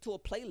 listen to a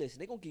playlist,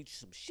 and they're gonna give you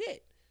some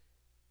shit.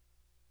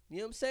 You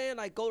know what I'm saying?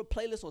 Like go to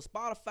playlist on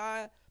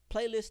Spotify,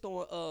 playlist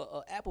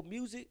on Apple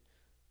Music.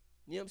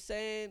 You know what I'm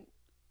saying?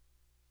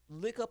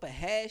 Look up a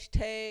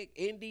hashtag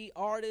indie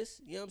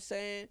artist. You know what I'm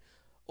saying?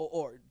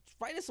 Or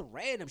write in some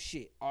random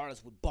shit,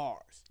 artists with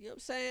bars. You know what I'm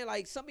saying?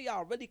 Like some of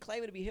y'all really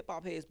claiming to be hip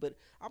hop heads, but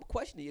I'm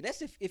questioning you.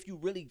 That's if you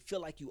really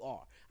feel like you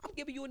are. I'm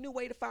giving you a new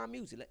way to find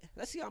music.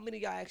 Let's see how many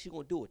of y'all actually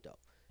gonna do it though.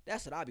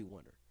 That's what I be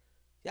wondering.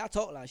 Y'all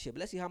talk a lot of shit, but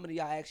let's see how many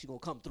of y'all actually gonna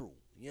come through.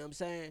 You know what I'm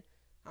saying?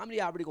 How many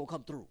of y'all really gonna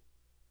come through?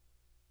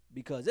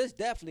 Because there's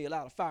definitely a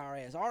lot of fire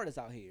ass artists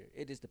out here.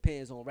 It just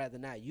depends on whether or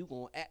not you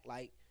gonna act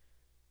like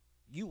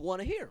you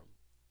want to hear them.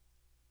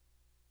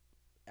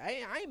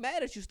 I ain't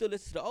mad at you still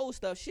listen to the old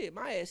stuff. Shit,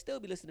 my ass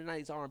still be listening to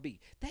 90s R&B.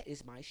 That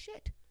is my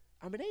shit.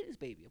 I'm an 80s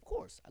baby, of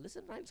course. I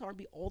listen to 90s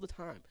R&B all the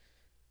time.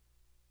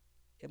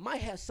 It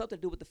might have something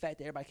to do with the fact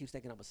that everybody keeps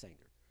thinking I'm a singer.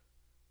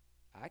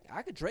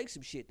 I could Drake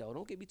some shit, though.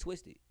 Don't get me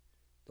twisted.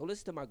 Don't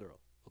listen to my girl,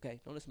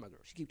 okay? Don't listen to my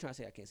girl. She keep trying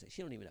to say I can't sing.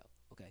 She don't even know,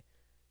 okay?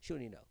 She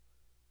don't even know.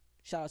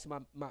 Shout out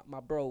to my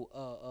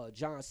bro,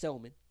 John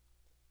Selman,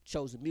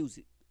 Chosen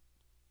Music,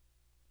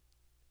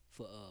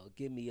 for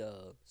giving me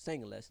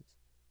singing lessons.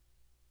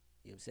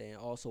 You know what I'm saying?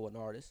 Also an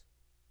artist,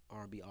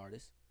 R&B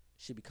artist.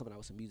 Should be coming out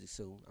with some music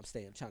soon. I'm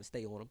trying to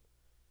stay on him.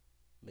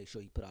 Make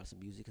sure he put out some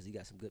music because he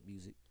got some good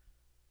music.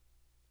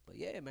 But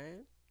yeah,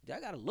 man, y'all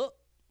gotta look.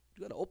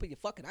 You gotta open your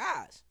fucking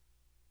eyes.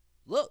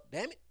 Look,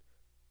 damn it.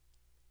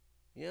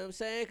 You know what I'm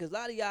saying? Because a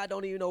lot of y'all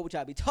don't even know what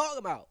y'all be talking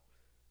about.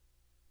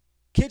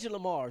 Kendrick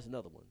Lamar is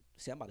another one.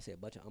 See, I'm about to say a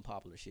bunch of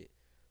unpopular shit.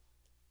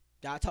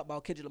 Y'all talk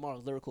about Kendrick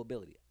Lamar's lyrical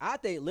ability. I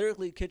think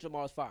lyrically Kendrick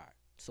Lamar's fire.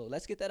 So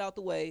let's get that out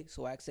the way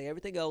so I can say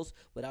everything else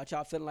without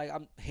y'all feeling like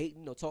I'm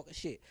hating or talking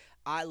shit.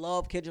 I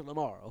love Kendrick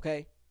Lamar,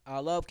 okay? I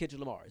love Kendrick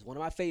Lamar. He's one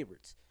of my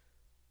favorites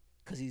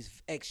because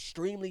he's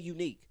extremely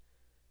unique.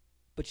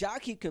 But y'all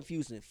keep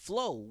confusing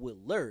flow with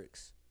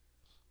lyrics.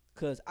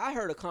 Because I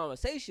heard a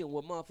conversation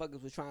where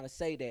motherfuckers was trying to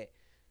say that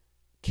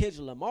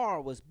Kendrick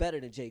Lamar was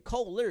better than J.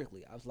 Cole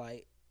lyrically. I was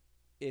like,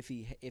 if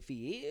he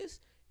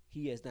is,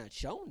 he has not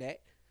shown that.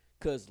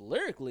 Because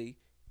lyrically,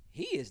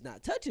 he is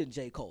not touching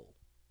J. Cole.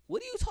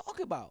 What are you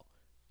talking about?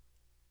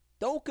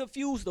 Don't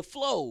confuse the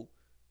flow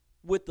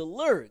with the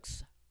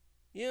lyrics.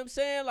 You know what I'm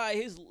saying? Like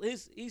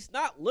he's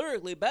not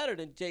lyrically better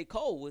than J.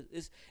 Cole.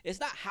 It's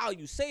not how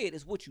you say it,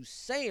 it's what you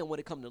saying when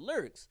it comes to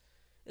lyrics.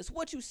 It's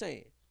what you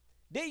saying.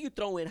 Then you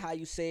throw in how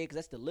you say it because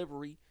that's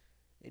delivery.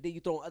 And then you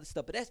throw in other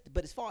stuff.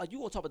 But as far as you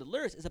want to talk about the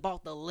lyrics, it's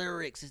about the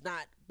lyrics. It's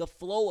not the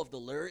flow of the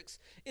lyrics.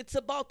 It's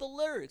about the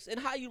lyrics and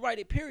how you write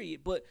it,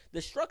 period. But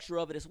the structure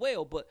of it as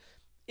well. But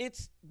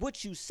it's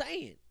what you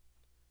saying.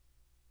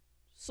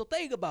 So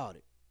think about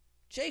it.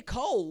 J.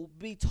 Cole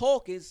be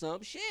talking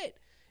some shit.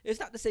 It's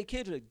not to say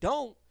Kendrick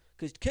don't,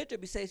 because Kendrick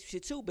be saying some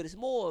shit too, but it's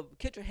more of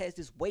Kendrick has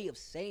this way of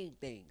saying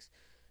things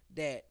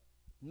that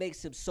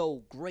makes him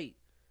so great.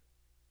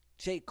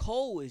 J.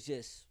 Cole is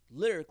just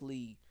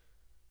lyrically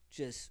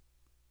just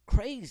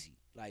crazy.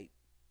 Like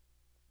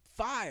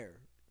fire.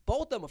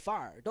 Both of them are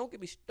fire. Don't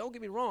get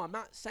me wrong. I'm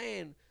not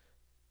saying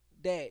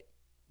that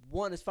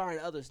one is fire and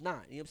the other is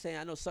not. You know what I'm saying?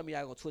 I know some of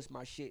y'all gonna twist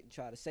my shit and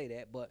try to say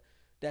that, but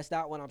that's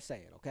not what I'm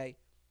saying, okay?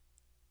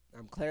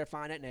 I'm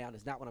clarifying that now.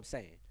 That's not what I'm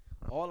saying.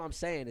 All I'm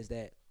saying is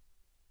that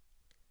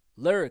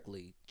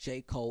lyrically,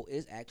 J. Cole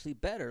is actually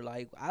better.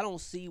 Like, I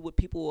don't see what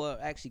people are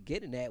actually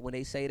getting at when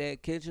they say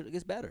that Kendrick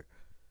is better.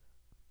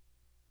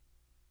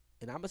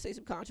 And I'm gonna say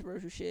some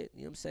controversial shit.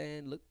 You know what I'm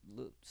saying?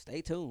 Look,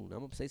 stay tuned. I'm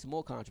gonna say some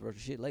more controversial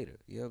shit later.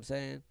 You know what I'm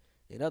saying?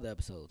 In other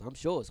episodes, I'm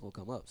sure it's gonna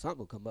come up. Something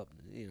will come up.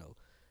 You know,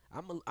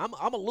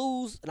 I'm a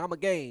lose and I'm a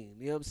gain.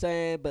 You know what I'm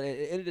saying? But at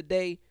the end of the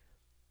day,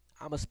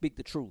 I'm gonna speak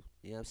the truth.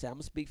 You know what I'm saying? I'm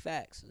gonna speak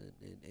facts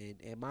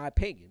and my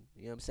opinion.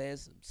 You know what I'm saying?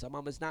 Some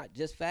of it's not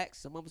just facts.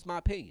 Some of it's my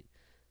opinion.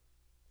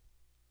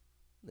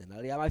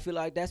 And I might feel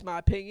like that's my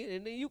opinion,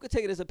 and then you can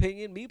take it as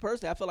opinion. Me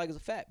personally, I feel like it's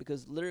a fact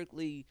because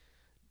lyrically,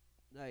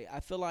 like, I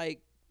feel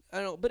like I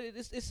don't know, but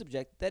it's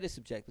subjective. That is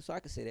subjective, so I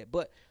can say that.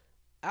 But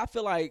I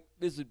feel like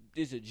there's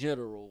a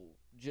general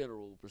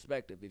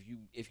perspective if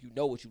you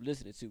know what you're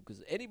listening to,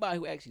 because anybody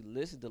who actually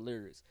listens to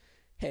lyrics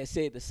has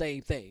said the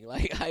same thing.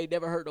 Like, I ain't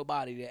never heard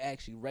nobody that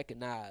actually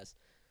recognize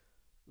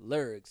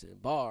lyrics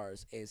and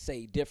bars and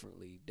say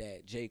differently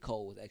that J.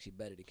 Cole was actually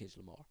better than Kendrick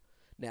Lamar.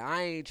 Now,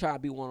 I ain't trying to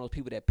be one of those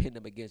people that pin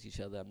them against each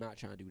other. I'm not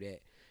trying to do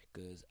that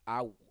because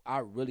I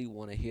really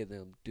want to hear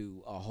them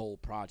do a whole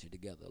project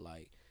together.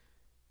 Like,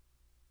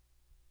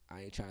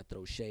 I ain't trying to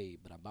throw shade,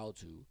 but I'm about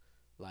to.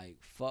 Like,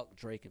 fuck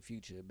Drake and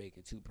Future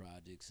making two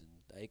projects, and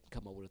they can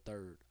come up with a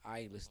third. I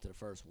ain't listened to the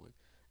first one.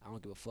 I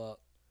don't give a fuck.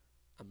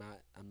 I'm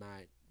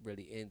not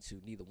really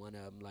into neither one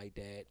of them like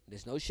that.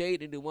 There's no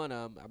shade into one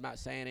of them. I'm not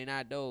saying they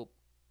not dope.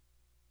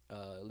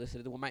 Listen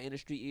to them with my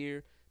industry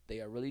ear. They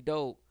are really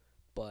dope,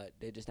 but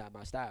they're just not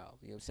my style.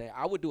 You know what I'm saying?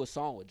 I would do a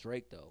song with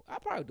Drake though.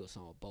 I'd probably do a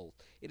song with both.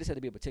 It just had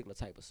to be a particular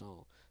type of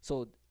song.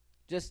 So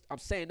just I'm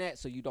saying that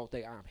so you don't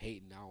think I'm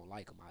hating. I don't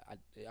like them.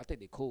 I think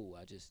they're cool.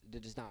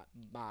 They're just not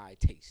my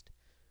taste.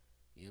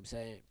 You know what I'm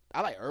saying?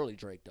 I like early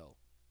Drake though.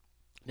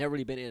 Never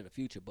really been in the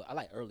Future, but I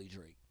like early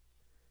Drake,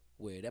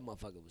 where that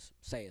motherfucker was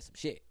saying some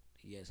shit.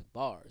 He had some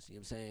bars, you know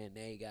what I'm saying?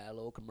 Then he got a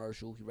little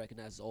commercial. He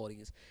recognized his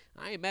audience.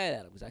 I ain't mad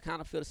at him because I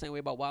kind of feel the same way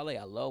about Wale.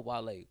 I love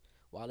Wale.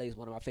 Wale is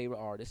one of my favorite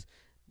artists.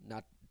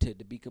 Not to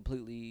be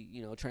completely,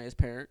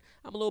 transparent.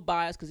 I'm a little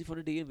biased because he's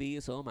from the DMV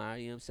and so am I,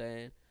 you know what I'm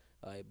saying?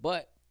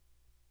 But,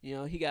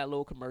 he got a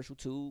little commercial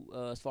too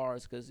as far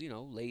as because,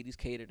 ladies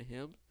cater to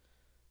him.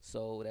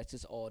 So that's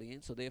his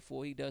audience. So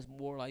therefore he does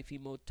more like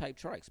female type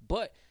tracks.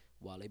 But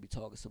while they be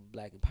talking some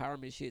black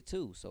empowerment shit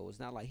too. So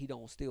it's not like he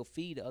don't still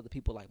feed to other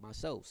people like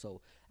myself.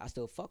 So I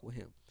still fuck with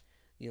him.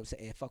 You know what I'm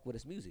saying? And fuck with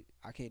his music.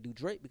 I can't do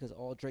Drake because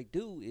all Drake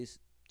do is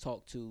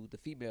talk to the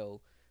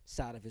female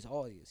side of his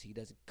audience. He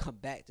doesn't come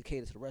back to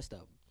cater to the rest of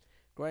them.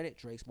 Granted,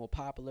 Drake's more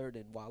popular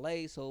than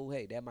Wale, so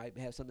hey, that might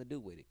have something to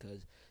do with it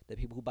because the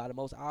people who buy the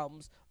most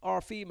albums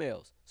are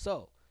females.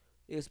 So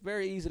it's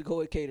very easy to go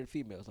and cater to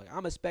females. Like,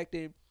 I'm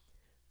expecting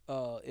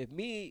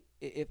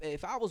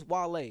if I was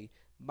Wale,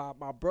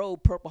 my bro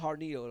Purple Heart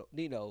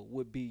Nino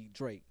would be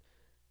Drake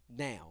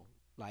now.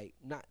 Like,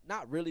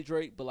 not really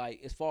Drake, but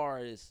like as far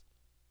as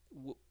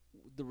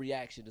the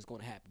reaction is going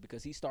to happen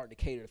because he's starting to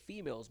cater to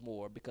females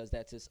more because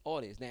that's his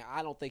audience. Now,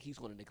 I don't think he's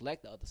going to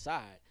neglect the other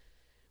side,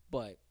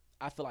 but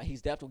I feel like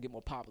he's definitely going to get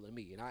more popular than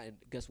me. And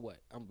guess what?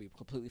 I'm going to be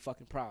completely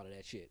fucking proud of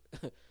that shit.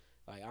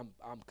 Like,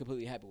 I'm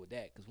completely happy with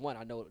that because one,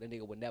 I know the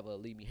nigga would never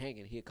leave me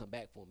hanging. He'll come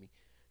back for me.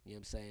 You know what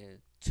I'm saying?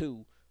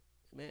 Two,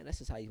 man, that's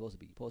just how you're supposed to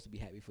be. You're supposed to be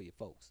happy for your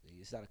folks.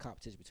 It's not a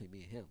competition between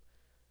me and him.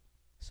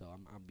 So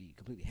I'm be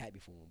completely happy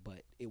for him.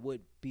 But it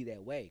would be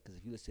that way because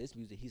if you listen to his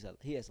music,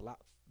 he has a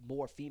lot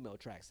more female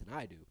tracks than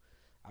I do.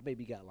 I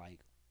maybe got like,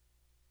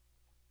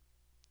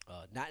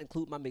 not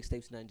include my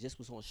mixtapes, nothing, just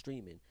was on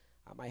streaming.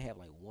 I might have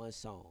like one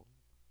song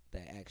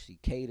that actually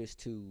caters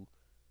to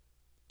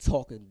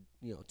talking,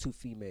 to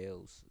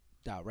females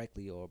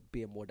directly or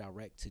being more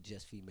direct to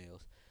just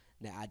females.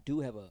 Now I do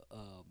have a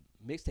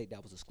mixtape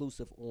that was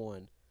exclusive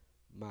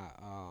my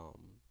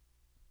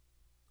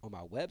on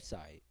my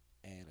website,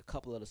 and a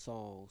couple of the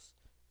songs,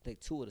 I think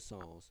two of the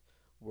songs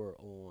were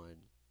on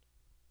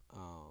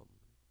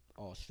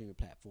all streaming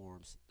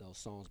platforms. Those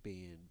songs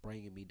being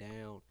 "Bringing Me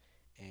Down"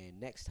 and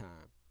 "Next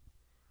Time."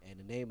 And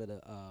the name of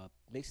the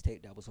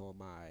mixtape that was on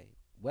my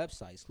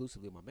website,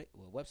 exclusively on my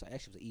website,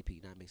 actually it was an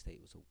EP, not mixtape.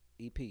 It was an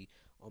EP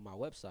on my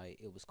website.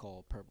 It was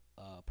called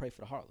 "Pray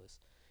for the Heartless."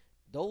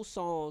 Those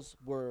songs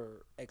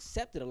were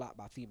accepted a lot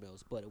by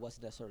females, but it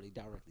wasn't necessarily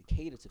directly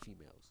catered to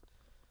females.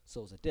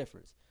 So it's a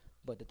difference.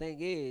 But the thing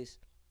is,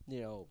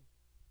 you know,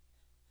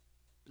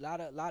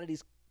 a lot of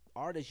these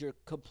artists you're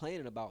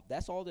complaining about,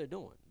 that's all they're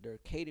doing. They're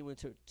catering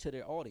to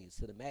their audience,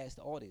 to the mass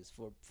audience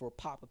for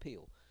pop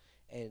appeal.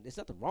 And there's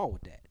nothing wrong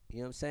with that. You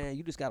know what I'm saying?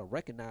 You just gotta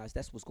recognize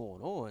that's what's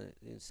going on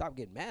and stop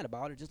getting mad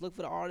about it. Just look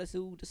for the artists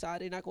who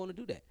decide they're not gonna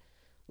do that.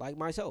 Like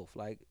myself.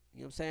 Like, you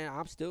know what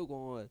I'm saying?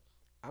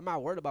 I'm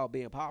not worried about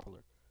being popular.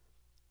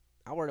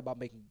 I'm worried about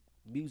making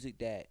music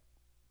that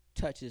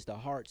touches the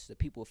hearts that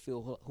people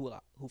feel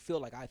who feel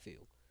like I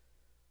feel,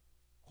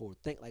 or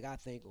think like I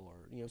think, or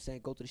you know what I'm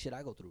saying, go through the shit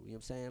I go through. You know what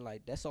I'm saying?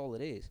 Like that's all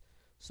it is.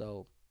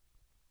 So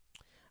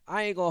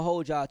I ain't gonna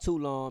hold y'all too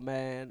long,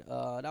 man.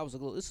 That was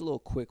it's a little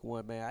quick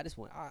one, man. I just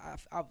want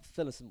I'm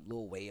feeling some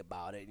little way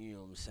about it. You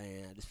know what I'm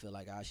saying? I just feel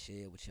like I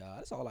share with y'all.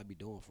 That's all I be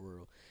doing for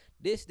real.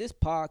 This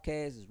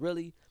podcast is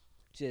really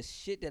just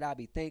shit that I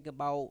be thinking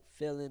about,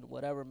 feeling,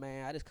 whatever,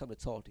 man. I just come to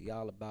talk to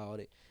y'all about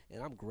it,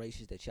 and I'm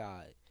gracious that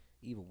y'all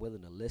even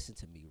willing to listen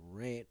to me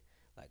rant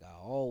like I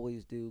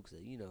always do,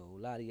 because, you know,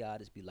 a lot of y'all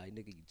just be like,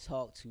 nigga, you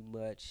talk too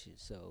much. And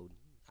so,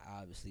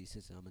 obviously,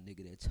 since I'm a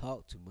nigga that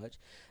talk too much,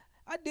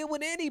 I did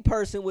what any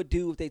person would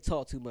do if they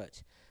talk too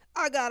much.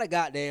 I got a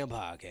goddamn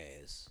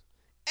podcast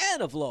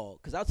and a vlog,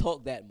 because I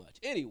talk that much.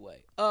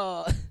 Anyway,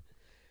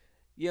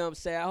 you know what I'm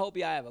saying? I hope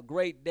y'all have a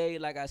great day.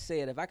 Like I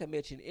said, if I can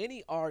mention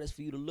any artist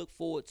for you to look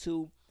forward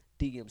to,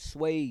 DM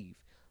Swave,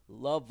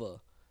 Lover,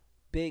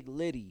 Big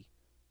Liddy,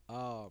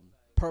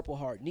 Purple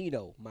Heart,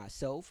 Nino,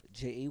 myself,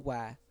 Jay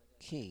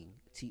King,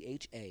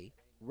 THA,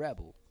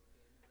 Rebel,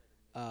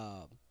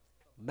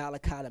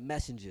 Malachi the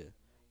Messenger,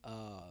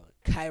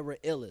 Kyra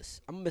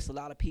Illis. I'm gonna miss a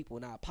lot of people,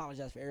 and I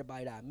apologize for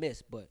everybody that I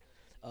missed, but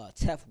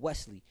Tef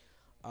Wesley.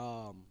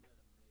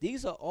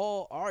 These are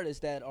all artists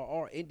that are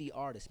all indie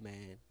artists,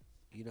 man.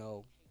 You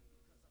know,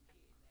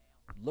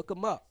 look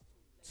them up.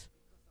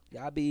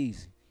 Y'all be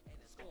easy.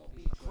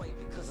 Great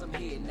because I'm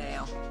here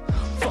now.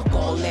 Fuck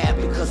all that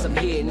because I'm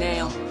here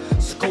now.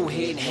 So go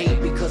ahead and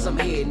hate because I'm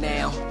here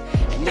now.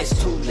 And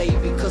it's too late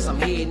because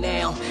I'm here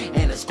now.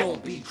 And it's gonna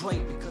be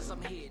great because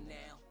I'm here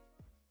now.